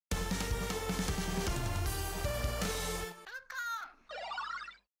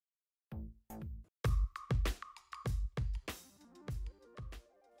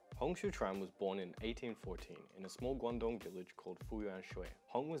Hong Xiuquan was born in 1814 in a small Guangdong village called Fuyuan Shui.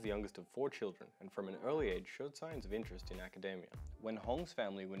 Hong was the youngest of 4 children and from an early age showed signs of interest in academia. When Hong's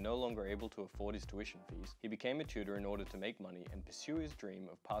family were no longer able to afford his tuition fees, he became a tutor in order to make money and pursue his dream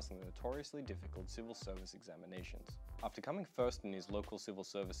of passing the notoriously difficult civil service examinations. After coming first in his local civil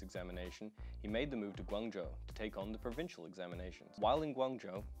service examination, he made the move to Guangzhou to take on the provincial examinations. While in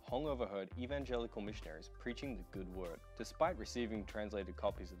Guangzhou, Hong overheard evangelical missionaries preaching the good word. Despite receiving translated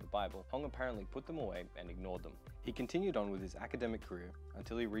copies of the Bible, Hong apparently put them away and ignored them. He continued on with his academic career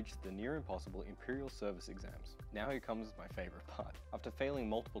until he reached the near impossible imperial service exams. Now here comes my favorite part. After failing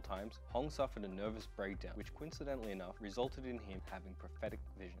multiple times, Hong suffered a nervous breakdown, which coincidentally enough resulted in him having prophetic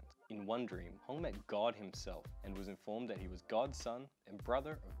visions. In one dream, Hong met God himself and was informed that he was God's son and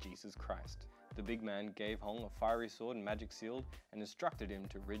brother of Jesus Christ. The big man gave Hong a fiery sword and magic shield and instructed him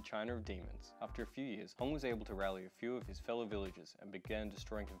to rid China of demons. After a few years, Hong was able to rally a few of his fellow villagers and began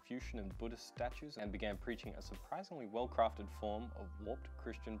destroying Confucian and Buddhist statues and began preaching a surprisingly well-crafted form of warped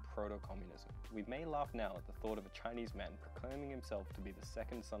Christian proto-communism. We may laugh now at the thought of a Chinese man proclaiming himself to be the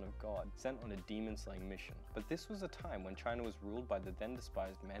second son of God sent on a demon-slaying mission. But this was a time when China was ruled by the then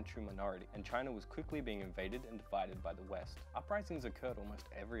despised Manchu minority, and China was quickly being invaded and divided by the West. Uprisings occurred almost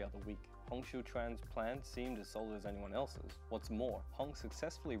every other week. Hong Xiuquan's plan seemed as solid as anyone else's. What's more, Hong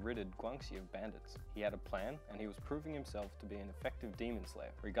successfully ridded Guangxi of bandits. He had a plan, and he was proving himself to be an effective demon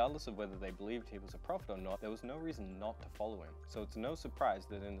slayer. Regardless of whether they believed he was a prophet or not, there was no reason not to follow him. So it's no surprise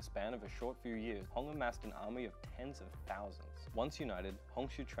that in the span of a short few years, Hong amassed an army of tens of thousands. Once united, Hong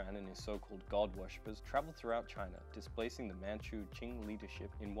Xiuquan and his so-called god worshippers traveled throughout China, displacing the Manchu Qing leadership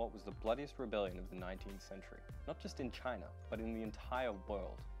in what was the bloodiest rebellion of the 19th century. Not just in China, but in the entire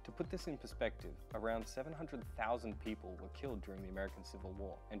world. To put this in perspective, around 700,000 people were killed during the American Civil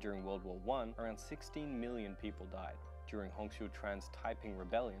War, and during World War I, around 16 million people died. During Hong Xiuquan's Taiping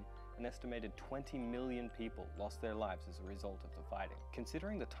Rebellion, an estimated 20 million people lost their lives as a result of the fighting.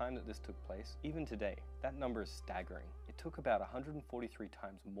 Considering the time that this took place, even today, that number is staggering. It took about 143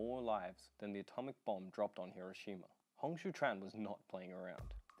 times more lives than the atomic bomb dropped on Hiroshima. Hong Xiuquan was not playing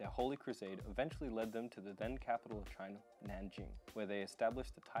around. Their holy crusade eventually led them to the then capital of China, Nanjing, where they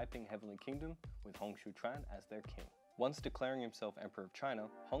established the Taiping Heavenly Kingdom with Hong Xiuquan as their king. Once declaring himself Emperor of China,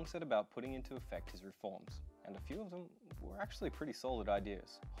 Hong set about putting into effect his reforms, and a few of them were actually pretty solid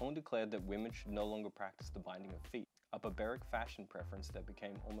ideas. Hong declared that women should no longer practice the binding of feet, a barbaric fashion preference that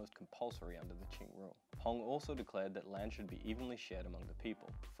became almost compulsory under the Qing rule. Hong also declared that land should be evenly shared among the people,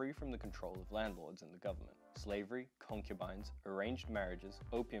 free from the control of landlords and the government. Slavery, concubines, arranged marriages,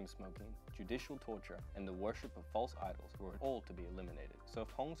 opium smoking, judicial torture, and the worship of false idols were all to be eliminated. So if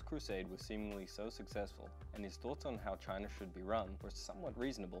Hong's crusade was seemingly so successful, and his thoughts on how China should be run were somewhat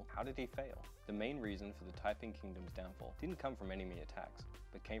reasonable, how did he fail? The main reason for the Taiping Kingdom's downfall didn't come from enemy attacks,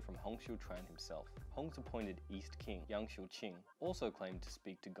 but came from Hong Xiuquan himself. Hong's appointed East King, Qing, also claimed to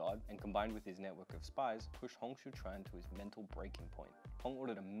speak to God, and combined with his network of spies, pushed Hong Xiuquan to his mental breaking point. Hong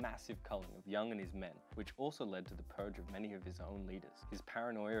ordered a massive culling of Young and his men, which also led to the purge of many of his own leaders. His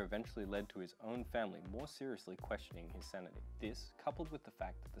paranoia eventually led to his own family more seriously questioning his sanity. This, coupled with the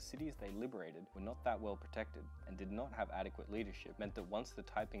fact that the cities they liberated were not that well protected and did not have adequate leadership, meant that once the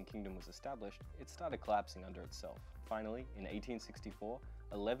Taiping Kingdom was established, it started collapsing under itself. Finally, in 1864,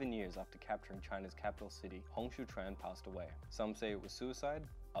 11 years after capturing China's capital city, Hong Xiuquan passed away. Some say it was suicide,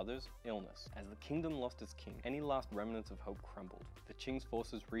 others, illness. As the kingdom lost its king, any last remnants of hope crumbled. The Qing's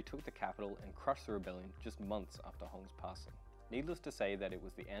forces retook the capital and crushed the rebellion just months after Hong's passing. Needless to say that it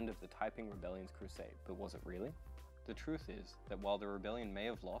was the end of the Taiping Rebellion's crusade, but was it really? The truth is that while the rebellion may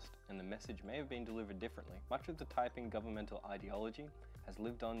have lost and the message may have been delivered differently, much of the Taiping governmental ideology has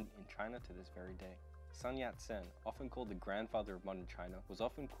lived on in China to this very day. Sun Yat-sen, often called the grandfather of modern China, was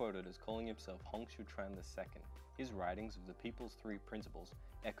often quoted as calling himself Hong Xiuquan II. His writings of the People's Three Principles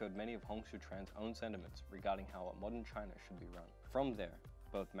echoed many of Hong Xiuquan's own sentiments regarding how a modern China should be run. From there,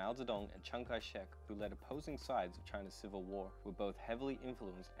 both Mao Zedong and Chiang Kai-shek, who led opposing sides of China's civil war, were both heavily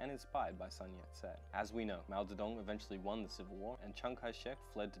influenced and inspired by Sun Yat-sen. As we know, Mao Zedong eventually won the civil war, and Chiang Kai-shek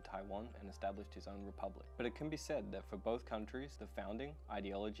fled to Taiwan and established his own republic. But it can be said that for both countries, the founding,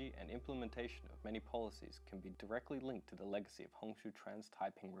 ideology, and implementation of many policies can be directly linked to the legacy of Hong Xiuquan's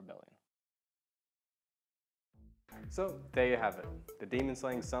Taiping Rebellion. So, there you have it, the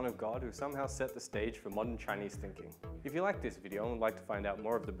demon-slaying son of God who somehow set the stage for modern Chinese thinking. If you liked this video and would like to find out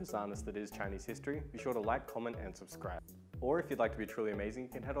more of the bizarreness that is Chinese history, be sure to like, comment, and subscribe. Or if you'd like to be truly amazing, you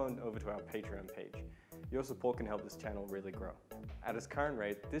can head on over to our Patreon page. Your support can help this channel really grow. At its current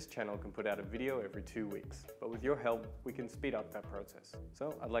rate, this channel can put out a video every 2 weeks, but with your help, we can speed up that process.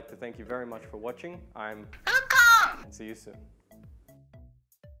 So, I'd like to thank you very much for watching. I'm Wookong! And see you soon.